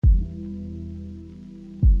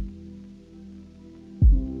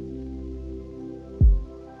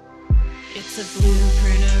It's a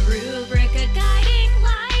blueprint, a rubric, a guiding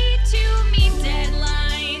light to meet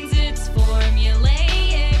deadlines. It's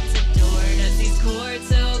formulaic to these chords,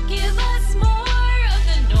 so give us more of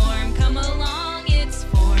the norm. Come along, it's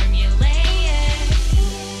formulaic.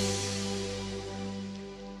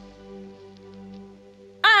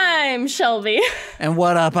 I'm Shelby. And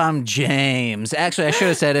what up, I'm James. Actually, I should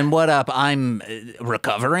have said, and what up, I'm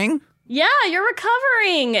recovering. Yeah, you're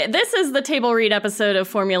recovering. This is the table read episode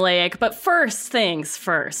of Formulaic, but first things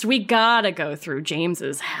first, we gotta go through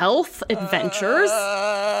James's health adventures.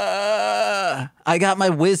 I got my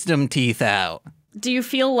wisdom teeth out. Do you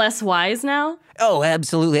feel less wise now? Oh,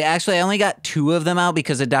 absolutely. Actually, I only got 2 of them out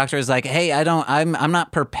because the doctor is like, hey, I'm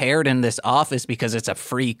not prepared in this office because it's a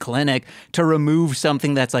free clinic to remove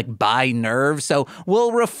something that's like by nerve. So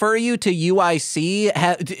we'll refer you to UIC.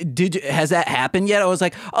 Has that happened yet? I was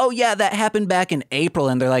like, oh yeah, that happened back in April.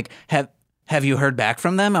 And they're like, have you heard back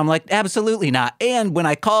from them? I'm like, absolutely not. And when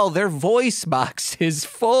I call, their voice box is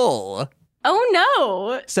full. Oh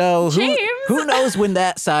no. So James. who knows when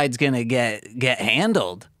that side's gonna get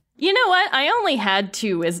handled? You know what? I only had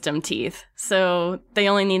 2 wisdom teeth, so they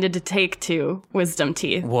only needed to take 2 wisdom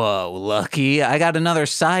teeth. Whoa, lucky. I got another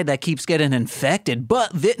side that keeps getting infected,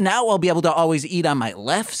 but now I'll be able to always eat on my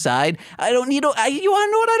left side. You want to know what?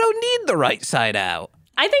 I don't need the right side out.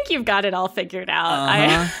 I think you've got it all figured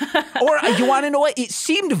out. Or you want to know what? It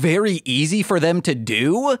seemed very easy for them to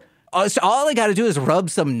do. So all I got to do is rub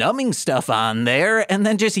some numbing stuff on there and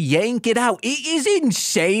then just yank it out. It is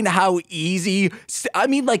insane how easy. I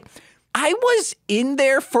mean, like, I was in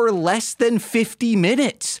there for less than 50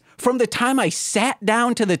 minutes. From the time I sat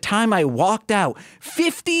down to the time I walked out.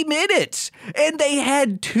 50 minutes. And they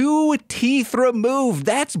had 2 teeth removed.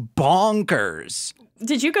 That's bonkers.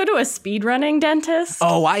 Did you go to a speedrunning dentist?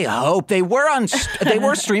 Oh, I hope. They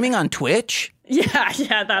were streaming on Twitch.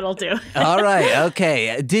 Yeah, that'll do. All right,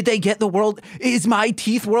 okay. Did they get is my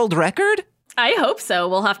teeth world record? I hope so.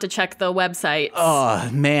 We'll have to check the website. Oh,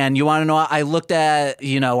 man, you want to know? I looked at,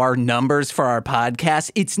 our numbers for our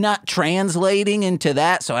podcast. It's not translating into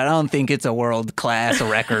that, so I don't think it's a world-class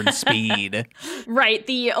record speed. Right.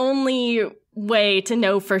 The only way to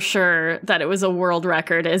know for sure that it was a world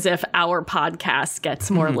record is if our podcast gets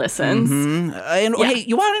more listens. Mm-hmm. And hey,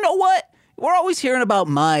 you want to know what? We're always hearing about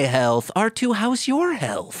my health. R2, how's your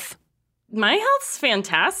health? My health's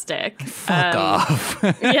fantastic. Fuck off.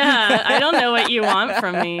 Yeah, I don't know what you want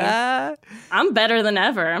from me. I'm better than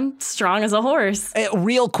ever. I'm strong as a horse.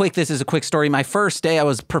 Real quick, this is a quick story. My first day, I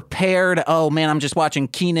was prepared. Oh, man, I'm just watching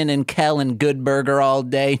Kenan and Kel and Good Burger all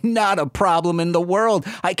day. Not a problem in the world.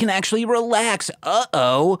 I can actually relax.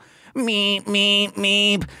 Uh-oh. Meep, meep,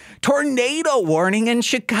 meep. Tornado warning in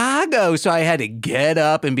Chicago. So I had to get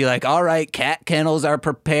up and be like, all right, cat kennels are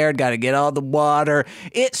prepared. Got to get all the water.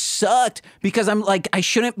 It sucked because I'm like, I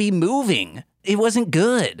shouldn't be moving. It wasn't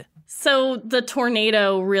good. So the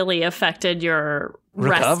tornado really affected your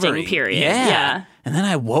recovery resting period. Yeah. And then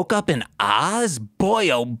I woke up in Oz. Boy,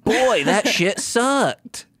 oh boy, that shit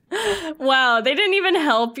sucked. Wow, they didn't even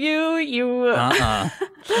help you?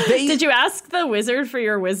 Did you ask the wizard for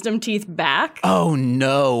your wisdom teeth back? Oh,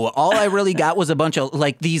 no. All I really got was a bunch of,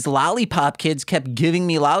 these lollipop kids kept giving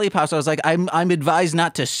me lollipops. I was like, I'm advised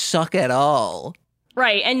not to suck at all.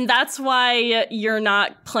 Right, and that's why you're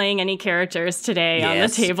not playing any characters today on the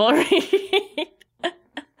table read.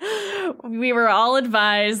 We were all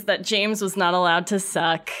advised that James was not allowed to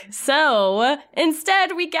suck. So,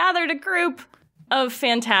 instead, we gathered a group of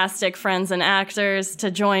fantastic friends and actors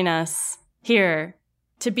to join us here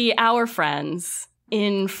to be our friends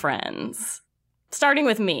in Friends. Starting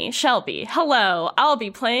with me, Shelby. Hello, I'll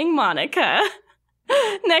be playing Monica.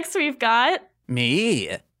 Next we've got...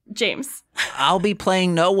 Me? James. I'll be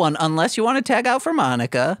playing no one unless you want to tag out for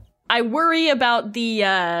Monica. I worry about the,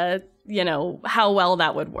 how well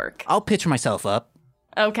that would work. I'll pitch myself up.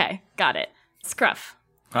 Okay, got it. Scruff.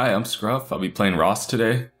 Hi, I'm Scruff. I'll be playing Ross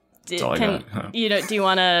today. That's all I got. Huh. Do you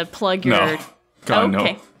want to plug your... No. God,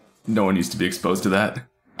 okay. no. No one needs to be exposed to that.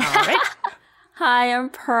 All right. Hi, I'm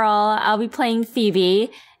Pearl. I'll be playing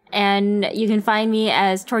Phoebe, and you can find me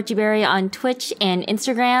as Torchyberry on Twitch and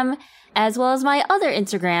Instagram, as well as my other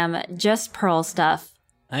Instagram, Just Pearl Stuff.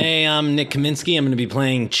 Hey, I'm Nick Kaminsky. I'm going to be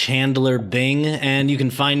playing Chandler Bing, and you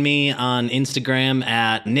can find me on Instagram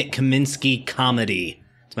at Nick Kaminsky Comedy.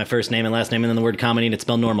 It's my first name and last name, and then the word comedy, and it's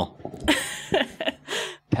spelled normal.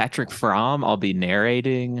 Patrick Fromm. I'll be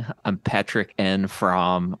narrating. I'm Patrick N.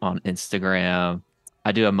 Fromm on Instagram.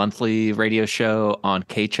 I do a monthly radio show on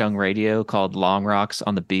K-Chung Radio called Long Rocks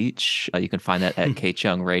on the Beach. You can find that at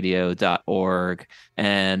kchungradio.org.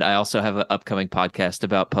 And I also have an upcoming podcast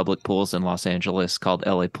about public pools in Los Angeles called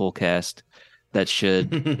LA Poolcast. that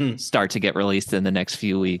should start to get released in the next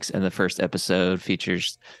few weeks. And the first episode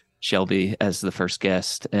features Shelby as the first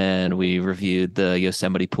guest, and we reviewed the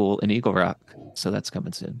Yosemite Pool in Eagle Rock. So that's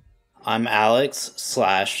coming soon. I'm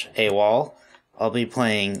Alex/AWOL. I'll be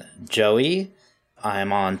playing Joey.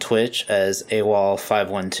 I'm on Twitch as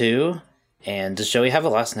AWOL512. And does Joey have a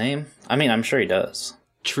last name? I mean, I'm sure he does.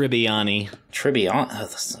 Tribbiani.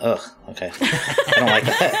 Ugh, okay. I don't like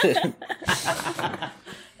that.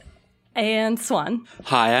 And Swan.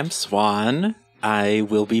 Hi, I'm Swan. I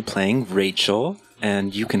will be playing Rachel,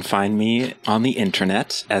 and you can find me on the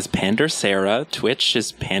internet as Pander Sarah. Twitch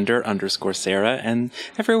is Pander_Sarah, and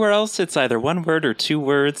everywhere else it's either one word or two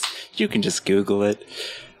words. You can just Google it.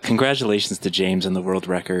 Congratulations to James on the world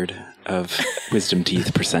record of wisdom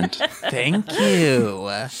teeth percent. Thank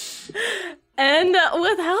you. And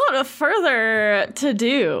without further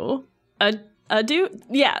ado,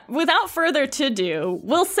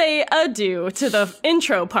 we'll say adieu to the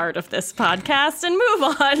intro part of this podcast and move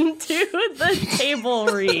on to the table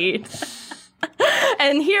read.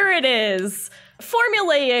 And here it is.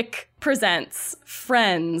 Formulaic presents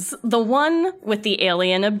Friends, the one with the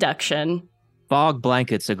alien abduction. Fog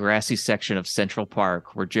blankets a grassy section of Central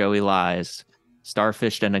Park where Joey lies,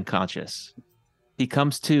 starfished and unconscious. He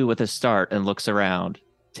comes to with a start and looks around,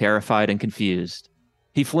 terrified and confused.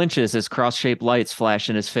 He flinches as cross-shaped lights flash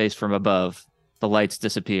in his face from above. The lights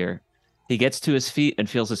disappear. He gets to his feet and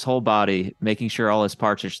feels his whole body, making sure all his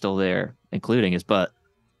parts are still there, including his butt.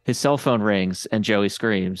 His cell phone rings and Joey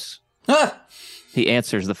screams. Ah! He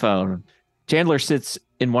answers the phone. Chandler sits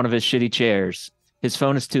in one of his shitty chairs. His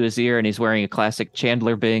phone is to his ear and he's wearing a classic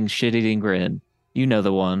Chandler Bing shit-eating grin. You know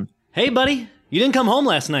the one. Hey, buddy. You didn't come home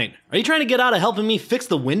last night. Are you trying to get out of helping me fix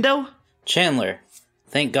the window? Chandler,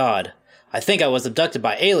 thank God. I think I was abducted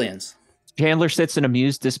by aliens. Chandler sits in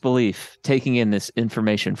amused disbelief, taking in this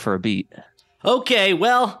information for a beat. Okay,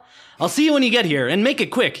 well, I'll see you when you get here, and make it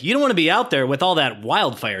quick. You don't want to be out there with all that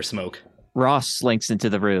wildfire smoke. Ross slinks into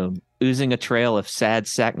the room, oozing a trail of sad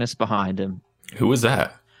sackness behind him. Who was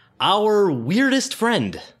that? Our weirdest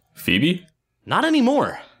friend. Phoebe? Not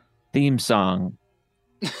anymore. Theme song.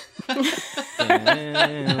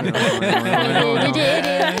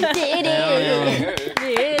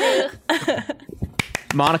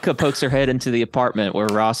 Monica pokes her head into the apartment where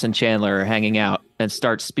Ross and Chandler are hanging out and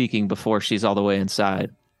starts speaking before she's all the way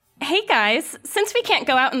inside. Hey guys, since we can't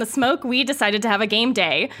go out in the smoke, we decided to have a game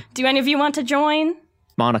day. Do any of you want to join?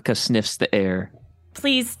 Monica sniffs the air.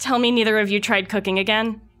 Please tell me neither of you tried cooking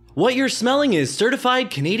again. What you're smelling is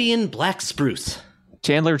certified Canadian black spruce.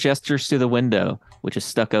 Chandler gestures to the window, which is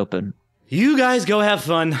stuck open. You guys go have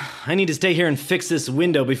fun. I need to stay here and fix this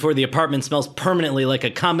window before the apartment smells permanently like a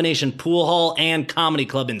combination pool hall and comedy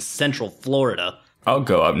club in Central Florida. I'll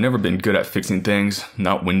go. I've never been good at fixing things.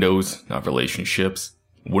 Not windows, not relationships.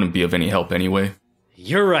 Wouldn't be of any help anyway.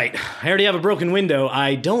 You're right. I already have a broken window.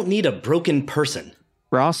 I don't need a broken person.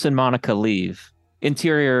 Ross and Monica leave.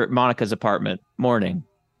 Interior Monica's apartment. Morning.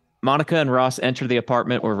 Monica and Ross enter the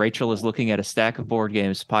apartment where Rachel is looking at a stack of board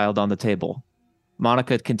games piled on the table.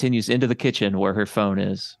 Monica continues into the kitchen where her phone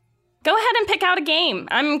is. Go ahead and pick out a game.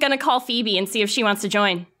 I'm gonna call Phoebe and see if she wants to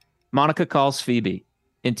join. Monica calls Phoebe.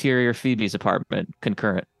 Interior Phoebe's apartment.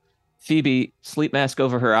 Concurrent. Phoebe, sleep mask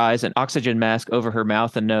over her eyes and oxygen mask over her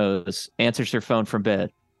mouth and nose, answers her phone from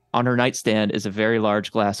bed. On her nightstand is a very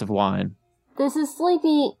large glass of wine. This is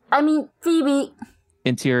Phoebe.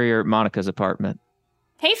 Interior Monica's apartment.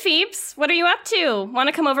 Hey Phoebes, what are you up to? Want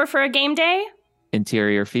to come over for a game day?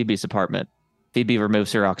 Interior Phoebe's apartment. Phoebe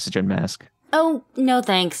removes her oxygen mask. Oh, no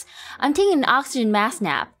thanks. I'm taking an oxygen mask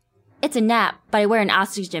nap. It's a nap, but I wear an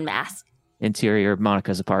oxygen mask. Interior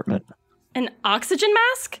Monica's apartment. An oxygen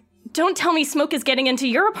mask? Don't tell me smoke is getting into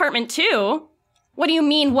your apartment too. What do you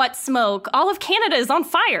mean, what smoke? All of Canada is on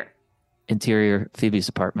fire. Interior Phoebe's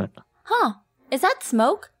apartment. Huh, is that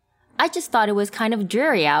smoke? I just thought it was kind of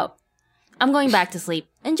dreary out. I'm going back to sleep.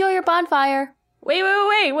 Enjoy your bonfire. Wait.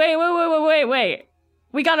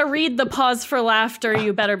 We gotta read the pause for laughter,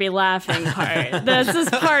 you better be laughing part. This is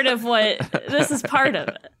part of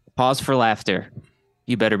it. Pause for laughter.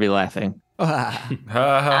 You better be laughing.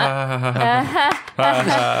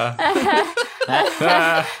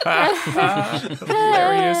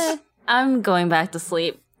 Hilarious. I'm going back to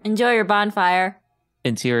sleep. Enjoy your bonfire.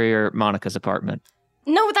 Interior Monica's apartment.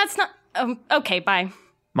 No, that's not... okay, bye.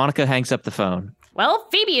 Monica hangs up the phone. Well,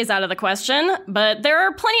 Phoebe is out of the question, but there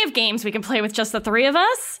are plenty of games we can play with just the three of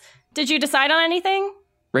us. Did you decide on anything?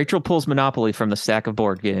 Rachel pulls Monopoly from the stack of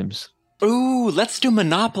board games. Ooh, let's do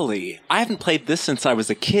Monopoly. I haven't played this since I was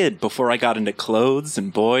a kid, before I got into clothes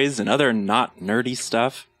and boys and other not nerdy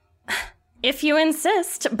stuff. If you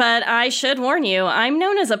insist, but I should warn you, I'm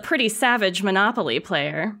known as a pretty savage Monopoly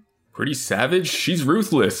player. Pretty savage? She's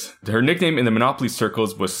ruthless. Her nickname in the Monopoly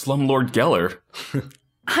circles was Slumlord Geller.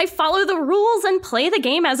 I follow the rules and play the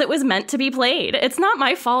game as it was meant to be played. It's not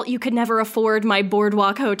my fault you could never afford my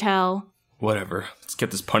boardwalk hotel. Whatever. Let's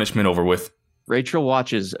get this punishment over with. Rachel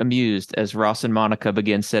watches, amused, as Ross and Monica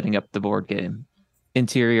begin setting up the board game.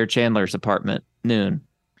 Interior Chandler's apartment, noon.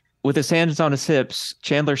 With his hands on his hips,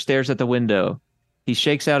 Chandler stares at the window. He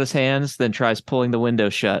shakes out his hands, then tries pulling the window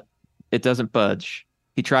shut. It doesn't budge.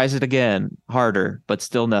 He tries it again, harder, but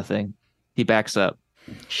still nothing. He backs up.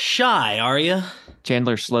 Shy, are you?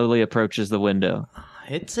 Chandler slowly approaches the window.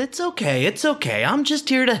 It's okay. I'm just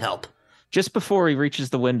here to help. Just before he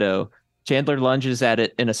reaches the window, Chandler lunges at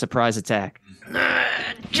it in a surprise attack.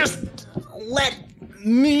 Just let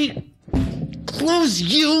me close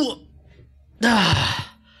you.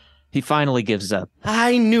 He finally gives up.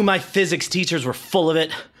 I knew my physics teachers were full of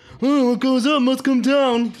it. Oh, what goes up must come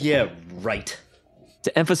down. Yeah, right.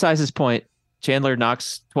 To emphasize his point, Chandler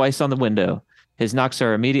knocks twice on the window. His knocks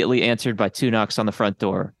are immediately answered by 2 knocks on the front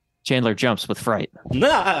door. Chandler jumps with fright.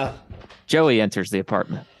 Nah. Joey enters the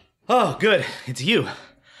apartment. Oh, good. It's you.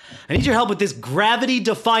 I need your help with this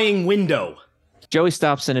gravity-defying window. Joey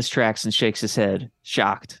stops in his tracks and shakes his head,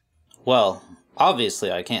 shocked. Well,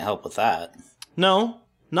 obviously I can't help with that. No,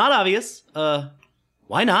 not obvious.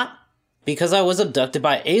 Why not? Because I was abducted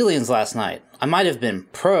by aliens last night. I might have been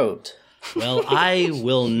probed. Well, I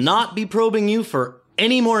will not be probing you for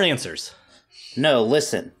any more answers. No,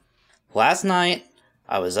 listen. Last night,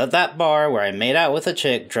 I was at that bar where I made out with a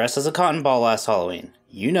chick dressed as a cotton ball last Halloween.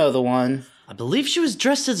 You know the one. I believe she was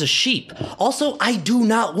dressed as a sheep. Also, I do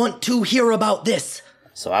not want to hear about this.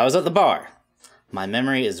 So I was at the bar. My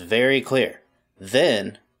memory is very clear.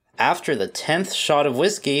 Then, after the 10th shot of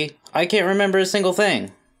whiskey, I can't remember a single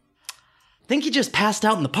thing. Think you just passed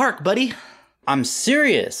out in the park, buddy. I'm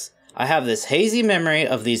serious. I have this hazy memory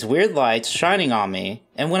of these weird lights shining on me,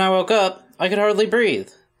 and when I woke up, I could hardly breathe.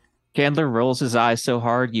 Chandler rolls his eyes so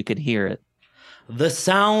hard you can hear it. The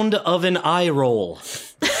sound of an eye roll.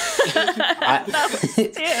 I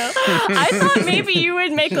thought maybe you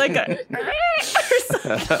would make like a or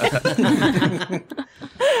something.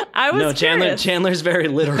 I was Chandler's very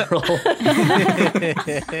literal.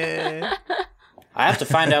 I have to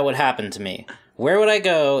find out what happened to me. Where would I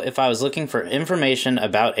go if I was looking for information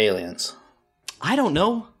about aliens? I don't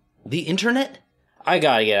know. The internet? I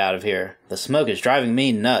gotta get out of here. The smoke is driving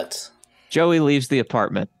me nuts. Joey leaves the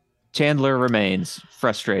apartment. Chandler remains,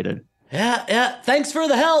 frustrated. Yeah, thanks for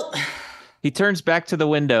the help. He turns back to the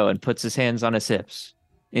window and puts his hands on his hips.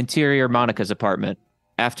 Interior Monica's apartment.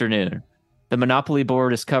 Afternoon. The Monopoly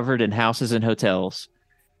board is covered in houses and hotels.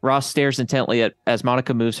 Ross stares intently as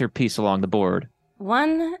Monica moves her piece along the board.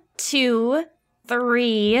 1, 2,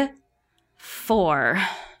 3, 4.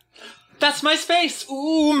 That's my space.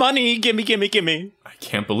 Ooh, money. Gimme. I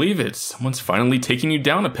can't believe it. Someone's finally taking you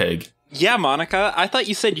down a peg. Yeah, Monica, I thought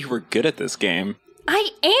you said you were good at this game. I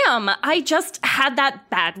am. I just had that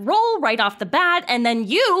bad roll right off the bat, and then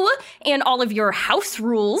you and all of your house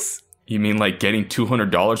rules. You mean like getting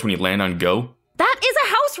 $200 when you land on go? That is a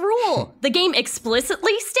house rule. The game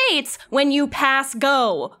explicitly states when you pass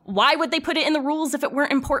go. Why would they put it in the rules if it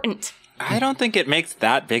weren't important? I don't think it makes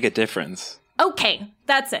that big a difference. Okay,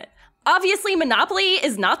 that's it. Obviously, Monopoly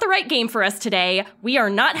is not the right game for us today. We are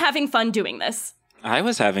not having fun doing this. I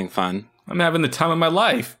was having fun. I'm having the time of my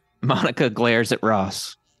life. Monica glares at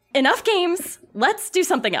Ross. Enough games. Let's do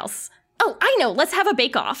something else. Oh, I know. Let's have a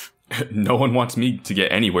bake-off. No one wants me to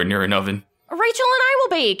get anywhere near an oven. Rachel and I will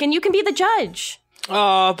bake, and you can be the judge.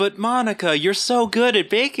 Aw, but Monica, you're so good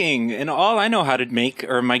at baking, and all I know how to make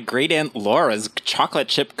are my great-aunt Laura's chocolate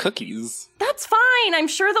chip cookies. That's fine. I'm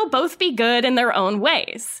sure they'll both be good in their own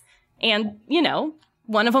ways. And,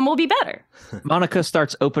 one of them will be better. Monica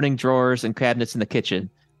starts opening drawers and cabinets in the kitchen.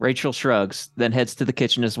 Rachel shrugs, then heads to the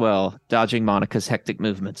kitchen as well, dodging Monica's hectic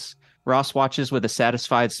movements. Ross watches with a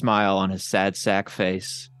satisfied smile on his sad sack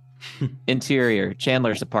face. Interior,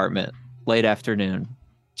 Chandler's apartment, late afternoon.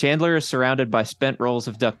 Chandler is surrounded by spent rolls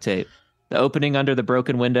of duct tape. The opening under the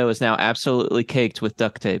broken window is now absolutely caked with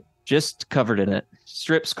duct tape, just covered in it.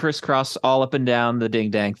 Strips crisscross all up and down the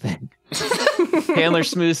ding-dang thing. Chandler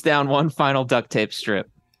smooths down one final duct tape strip.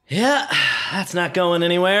 Yeah, that's not going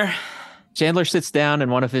anywhere. Chandler sits down in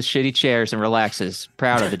one of his shitty chairs and relaxes,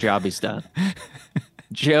 proud of the job he's done.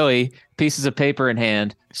 Joey, pieces of paper in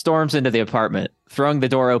hand, storms into the apartment, throwing the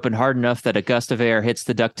door open hard enough that a gust of air hits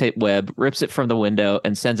the duct tape web, rips it from the window,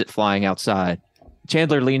 and sends it flying outside.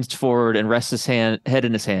 Chandler leans forward and rests his head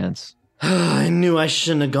in his hands. I knew I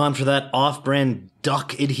shouldn't have gone for that off-brand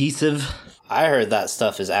duck adhesive. I heard that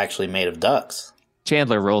stuff is actually made of ducks.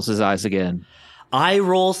 Chandler rolls his eyes again. Eye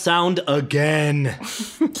roll sound again.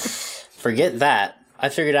 Forget that. I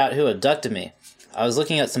figured out who abducted me. I was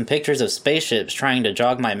looking at some pictures of spaceships trying to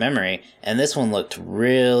jog my memory, and this one looked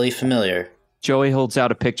really familiar. Joey holds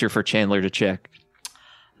out a picture for Chandler to check.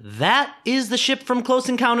 That is the ship from Close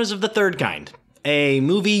Encounters of the Third Kind, a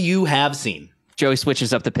movie you have seen. Joey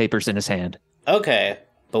switches up the papers in his hand. Okay,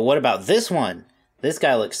 but what about this one? This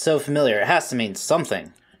guy looks so familiar, it has to mean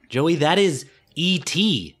something. Joey, that is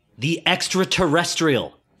E.T., the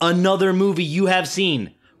Extraterrestrial. Another movie you have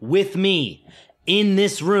seen, with me, in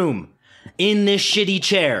this room, in this shitty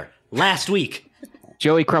chair, last week.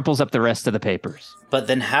 Joey crumples up the rest of the papers. But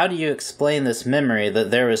then how do you explain this memory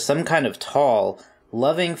that there was some kind of tall,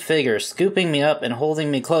 loving figure scooping me up and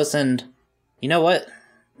holding me close and... You know what?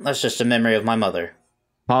 That's just a memory of my mother.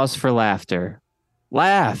 Pause for laughter.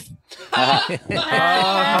 Laugh!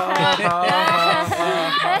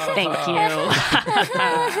 Thank you.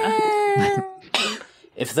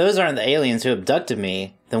 If those aren't the aliens who abducted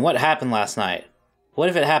me, then what happened last night? What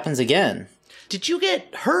if it happens again? Did you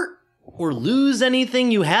get hurt or lose anything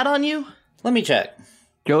you had on you? Let me check.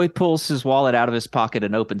 Joey pulls his wallet out of his pocket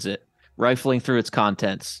and opens it, rifling through its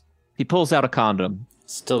contents. He pulls out a condom.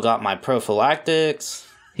 Still got my prophylactics.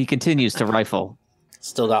 He continues to rifle.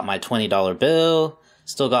 Still got my $20 bill.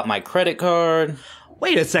 Still got my credit card.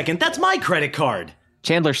 Wait a second, that's my credit card.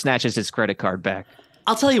 Chandler snatches his credit card back.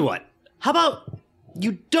 I'll tell you what, how about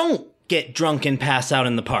you don't get drunk and pass out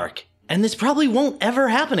in the park, and this probably won't ever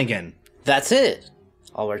happen again. That's it.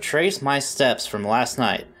 I'll retrace my steps from last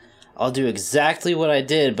night. I'll do exactly what I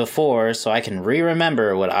did before so I can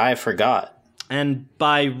re-remember what I forgot. And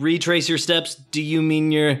by retrace your steps, do you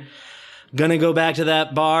mean you're gonna go back to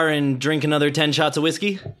that bar and drink another 10 shots of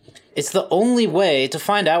whiskey? It's the only way to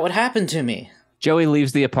find out what happened to me. Joey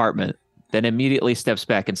leaves the apartment, then immediately steps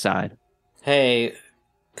back inside. Hey,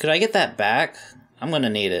 could I get that back? I'm gonna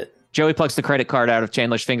need it. Joey plucks the credit card out of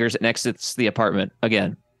Chandler's fingers and exits the apartment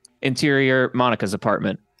again. Interior, Monica's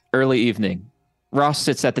apartment. Early evening. Ross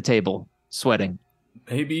sits at the table, sweating.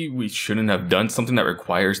 Maybe we shouldn't have done something that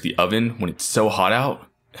requires the oven when it's so hot out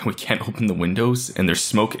and we can't open the windows and there's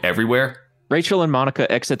smoke everywhere. Rachel and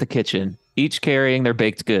Monica exit the kitchen, each carrying their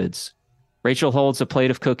baked goods. Rachel holds a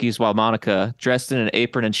plate of cookies while Monica, dressed in an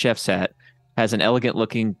apron and chef's hat, has an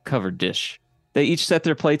elegant-looking covered dish. They each set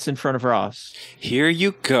their plates in front of Ross. Here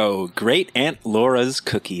you go, Great Aunt Laura's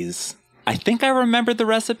cookies. I think I remembered the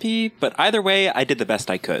recipe, but either way, I did the best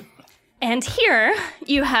I could. And here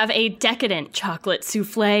you have a decadent chocolate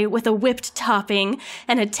souffle with a whipped topping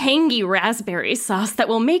and a tangy raspberry sauce that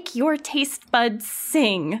will make your taste buds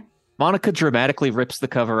sing. Monica dramatically rips the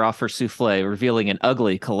cover off her souffle, revealing an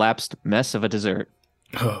ugly, collapsed mess of a dessert.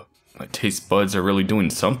 My taste buds are really doing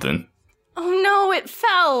something. Oh no, it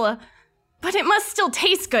fell. But it must still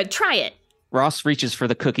taste good. Try it. Ross reaches for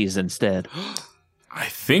the cookies instead. I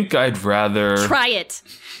think I'd rather... Try it.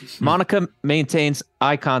 Monica maintains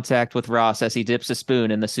eye contact with Ross as he dips a spoon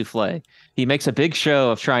in the souffle. He makes a big show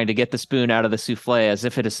of trying to get the spoon out of the souffle as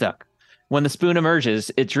if it is stuck. When the spoon emerges,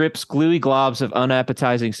 it drips gluey globs of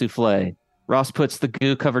unappetizing souffle. Ross puts the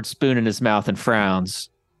goo-covered spoon in his mouth and frowns.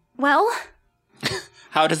 Well?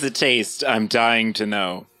 How does it taste? I'm dying to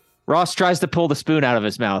know. Ross tries to pull the spoon out of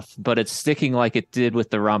his mouth, but it's sticking like it did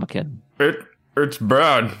with the ramekin. It's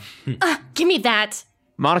bad. Give me that.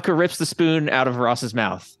 Monica rips the spoon out of Ross's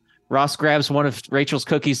mouth. Ross grabs one of Rachel's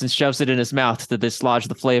cookies and shoves it in his mouth to dislodge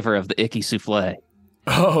the flavor of the icky souffle.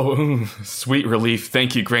 Oh, sweet relief.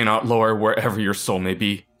 Thank you, Great Aunt Laura, wherever your soul may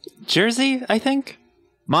be. Jersey, I think?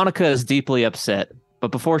 Monica is deeply upset,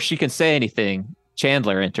 but before she can say anything,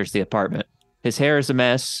 Chandler enters the apartment. His hair is a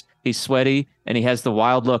mess, he's sweaty, and he has the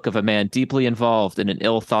wild look of a man deeply involved in an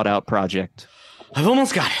ill-thought-out project. I've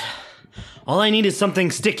almost got it. All I need is something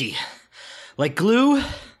sticky. Like glue,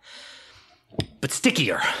 but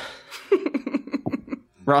stickier.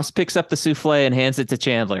 Ross picks up the souffle and hands it to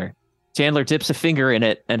Chandler. Chandler dips a finger in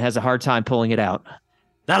it and has a hard time pulling it out.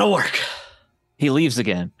 That'll work. He leaves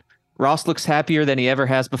again. Ross looks happier than he ever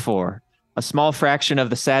has before. A small fraction of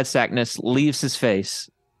the sad sackness leaves his face.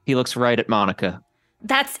 He looks right at Monica.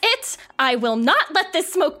 That's it. I will not let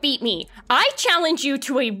this smoke beat me. I challenge you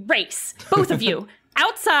to a race. Both of you.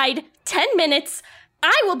 Outside, 10 minutes.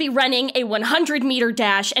 I will be running a 100-meter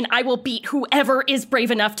dash, and I will beat whoever is brave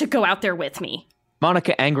enough to go out there with me.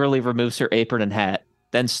 Monica angrily removes her apron and hat,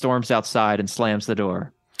 then storms outside and slams the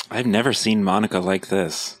door. I've never seen Monica like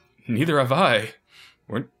this. Neither have I.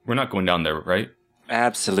 We're not going down there, right?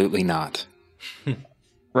 Absolutely not.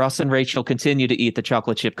 Ross and Rachel continue to eat the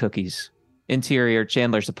chocolate chip cookies. Interior,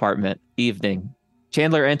 Chandler's apartment. Evening.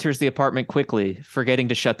 Chandler enters the apartment quickly, forgetting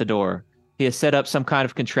to shut the door. He has set up some kind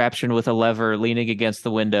of contraption with a lever leaning against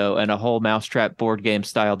the window and a whole mousetrap board game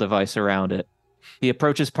style device around it. He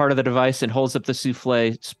approaches part of the device and holds up the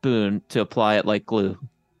souffle spoon to apply it like glue.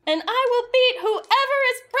 And I will beat whoever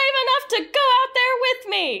is brave enough to go out there with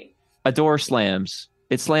me. A door slams.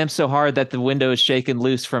 It slams so hard that the window is shaken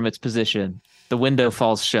loose from its position. The window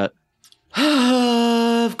falls shut.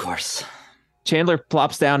 Of course. Chandler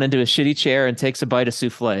plops down into a shitty chair and takes a bite of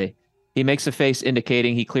souffle. He makes a face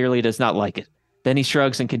indicating he clearly does not like it. Then he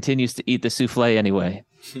shrugs and continues to eat the souffle anyway.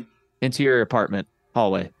 Interior apartment.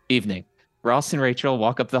 Hallway. Evening. Ross and Rachel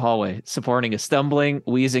walk up the hallway, supporting a stumbling,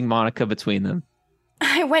 wheezing Monica between them.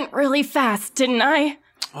 I went really fast, didn't I?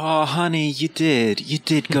 Oh, honey, you did. You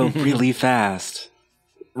did go really fast.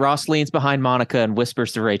 Ross leans behind Monica and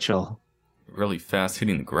whispers to Rachel. Really fast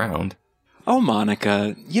hitting the ground. Oh,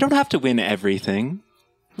 Monica, you don't have to win everything.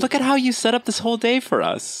 Look at how you set up this whole day for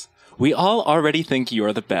us. We all already think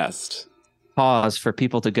you're the best. Pause for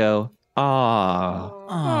people to go, "Aww."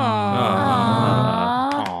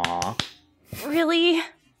 Really?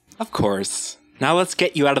 Of course. Now let's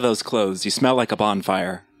get you out of those clothes. You smell like a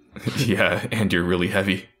bonfire. Yeah, and you're really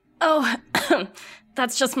heavy. Oh,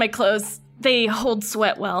 that's just my clothes. They hold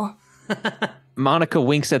sweat well. Monica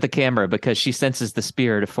winks at the camera because she senses the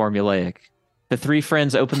spirit of formulaic. The three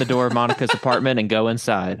friends open the door of Monica's apartment and go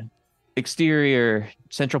inside. Exterior,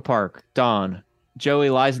 Central Park, dawn. Joey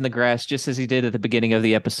lies in the grass just as he did at the beginning of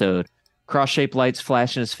the episode. Cross-shaped lights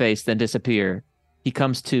flash in his face, then disappear. He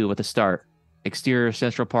comes to with a start. Exterior,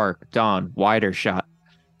 Central Park, dawn, wider shot.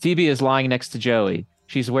 Phoebe is lying next to Joey.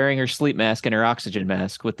 She's wearing her sleep mask and her oxygen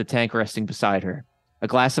mask, with the tank resting beside her. A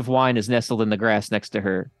glass of wine is nestled in the grass next to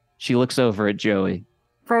her. She looks over at Joey.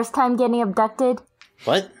 First time getting abducted?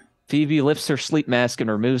 What? Phoebe lifts her sleep mask and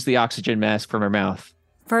removes the oxygen mask from her mouth.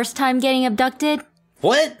 First time getting abducted?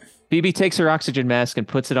 What? Phoebe takes her oxygen mask and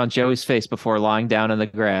puts it on Joey's face before lying down in the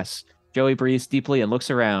grass. Joey breathes deeply and looks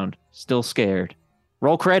around, still scared.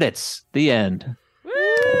 Roll credits. The end.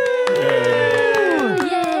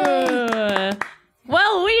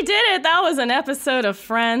 Well, we did it. That was an episode of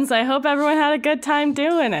Friends. I hope everyone had a good time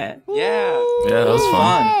doing it. Yeah. Yeah, that was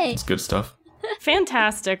fun. Yay. It's good stuff.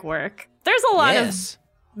 Fantastic work. There's a lot of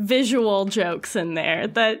visual jokes in there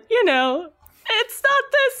that, it's not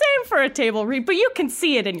the same for a table read, but you can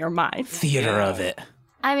see it in your mind. Theater of it.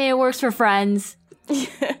 I mean, it works for Friends.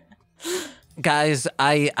 Guys,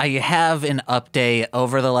 I have an update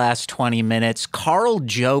over the last 20 minutes. Carl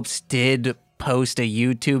Jopes did post a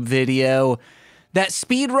YouTube video. That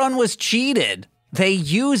speedrun was cheated. They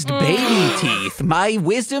used baby teeth. My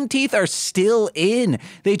wisdom teeth are still in.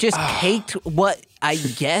 They just caked what I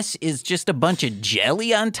guess is just a bunch of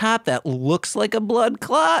jelly on top that looks like a blood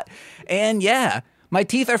clot. And yeah, my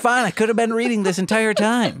teeth are fine. I could have been reading this entire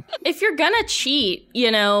time. If you're gonna cheat,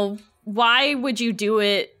 why would you do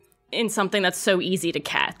it in something that's so easy to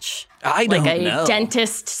catch? I don't know. Like a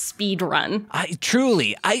dentist speed run. I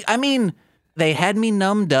mean, they had me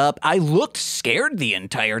numbed up. I looked scared the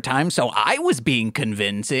entire time, so I was being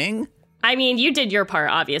convincing. I mean, you did your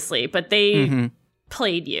part, obviously, but they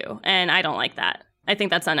played you, and I don't like that. I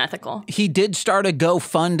think that's unethical. He did start a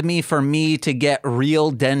GoFundMe for me to get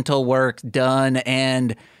real dental work done,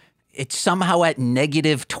 and it's somehow at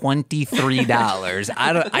negative $23.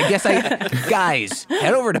 Guys,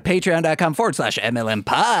 head over to patreon.com/MLM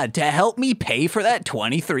pod to help me pay for that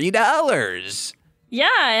 $23. Yeah,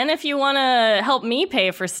 and if you want to help me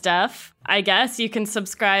pay for stuff, I guess you can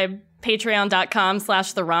subscribe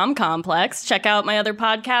patreon.com/The Rom Complex. Check out my other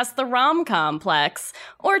podcast, The Rom Complex,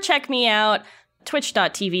 or check me out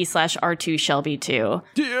twitch.tv/R2Shelby2.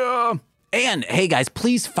 Yeah. And hey guys,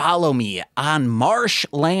 please follow me on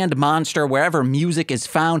Marshland Monster, wherever music is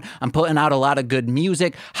found. I'm putting out a lot of good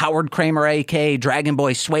music. Howard Kramer, aka Dragon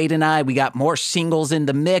Boy Suede, and I, we got more singles in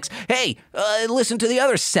the mix. Hey, listen to the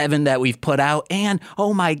other 7 that we've put out. And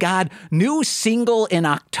oh my God, new single in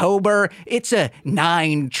October. It's a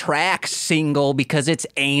 9-track single because it's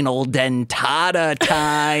anal dentata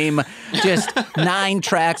time. Just 9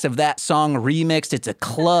 tracks of that song remixed. It's a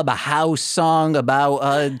club, a house song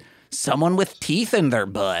about someone with teeth in their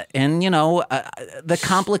butt and, the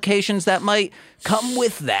complications that might come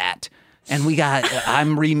with that. And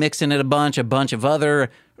I'm remixing it a bunch of other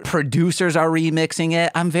Producers are remixing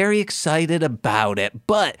it. I'm very excited about it.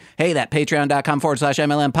 But hey, that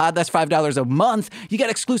patreon.com/MLM pod, that's $5 a month. You get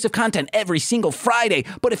exclusive content every single Friday.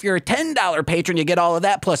 But if you're a $10 patron, you get all of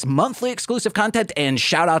that plus monthly exclusive content and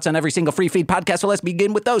shout outs on every single free feed podcast. So let's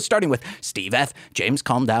begin with those, starting with Steve F. James,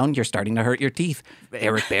 calm down. You're starting to hurt your teeth.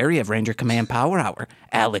 Eric Berry of Ranger Command Power Hour.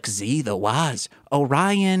 Alex Z, the Waz.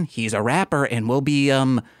 Orion, he's a rapper and will be,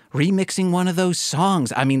 remixing one of those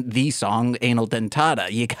songs. I mean, the song, Anal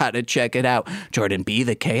Dentata. You gotta check it out. Jordan B,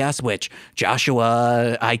 the Chaos Witch.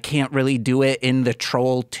 Joshua, I can't really do it in the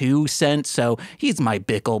Troll 2 sense, so he's my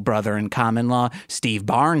Bickle brother in common law. Steve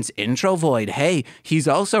Barnes, Intro Void. Hey, he's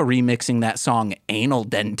also remixing that song, Anal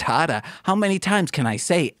Dentata. How many times can I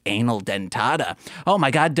say Anal Dentata? Oh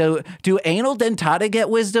my God, do Anal Dentata get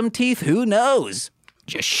wisdom teeth? Who knows?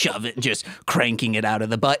 Just shove it, just cranking it out of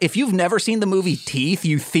the butt. If you've never seen the movie Teeth,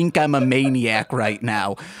 you think I'm a maniac right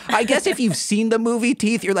now. I guess if you've seen the movie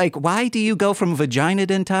Teeth, you're like, why do you go from vagina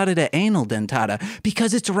dentata to anal dentata?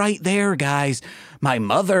 Because it's right there, guys. My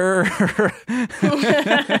mother,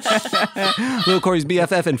 Lil Corey's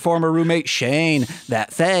BFF and former roommate Shane.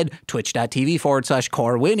 That fed,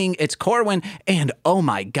 twitch.tv/Corwinning. It's Corwin. And oh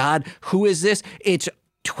my God, who is this? It's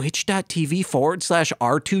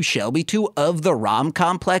twitch.tv/R2Shelby2 of the Rom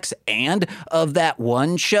Complex and of that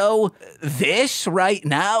one show. This right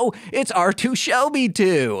now, it's R2 Shelby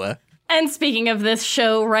 2. And speaking of this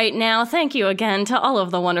show right now, thank you again to all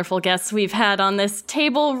of the wonderful guests we've had on this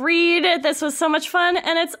table read. This was so much fun,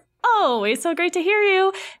 and it's always so great to hear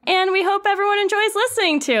you, and we hope everyone enjoys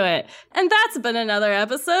listening to it. And that's been another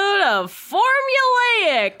episode of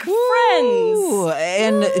Formulaic Friends. Ooh,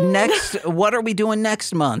 and next, what are we doing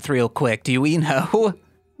next month, real quick? Do we know?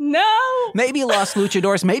 No. Maybe Los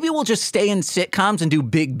Luchadores. Maybe we'll just stay in sitcoms and do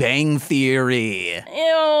Big Bang Theory.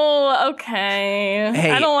 Ew, okay. Hey,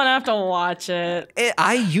 I don't want to have to watch it.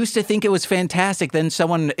 I used to think it was fantastic. Then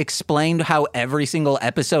someone explained how every single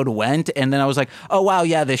episode went, and then I was like, oh, wow,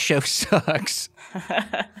 yeah, this show sucks.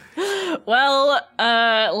 Well,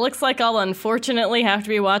 looks like I'll unfortunately have to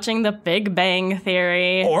be watching The Big Bang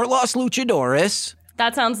Theory. Or Los Luchadores.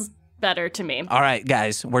 That sounds better to me. All right,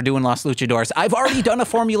 guys, we're doing Los Luchadores. I've already done a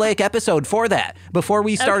formulaic episode for that. Before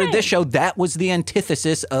we started this show, that was the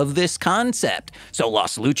antithesis of this concept. So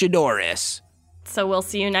Los Luchadores. So we'll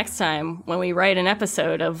see you next time when we write an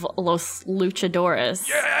episode of Los Luchadores.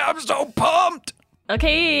 Yeah, I'm so pumped.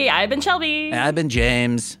 Okay, I've been Shelby. And I've been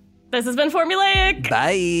James. This has been Formulaic.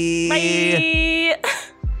 Bye. Bye.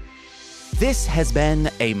 This has been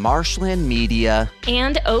a Marshland Media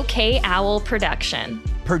And OK Owl production.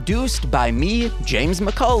 produced by me, James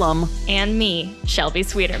McCullum. And me, Shelby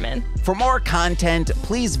Sweeterman. For more content,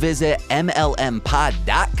 please visit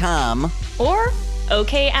MLMpod.com. Or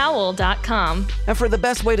OKOwl.com. And for the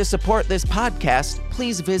best way to support this podcast,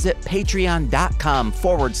 please visit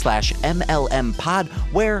patreon.com/MLMpod,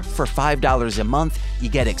 where for $5 a month, you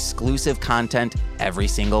get exclusive content every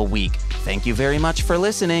single week. Thank you very much for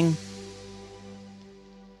listening.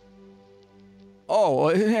 Oh,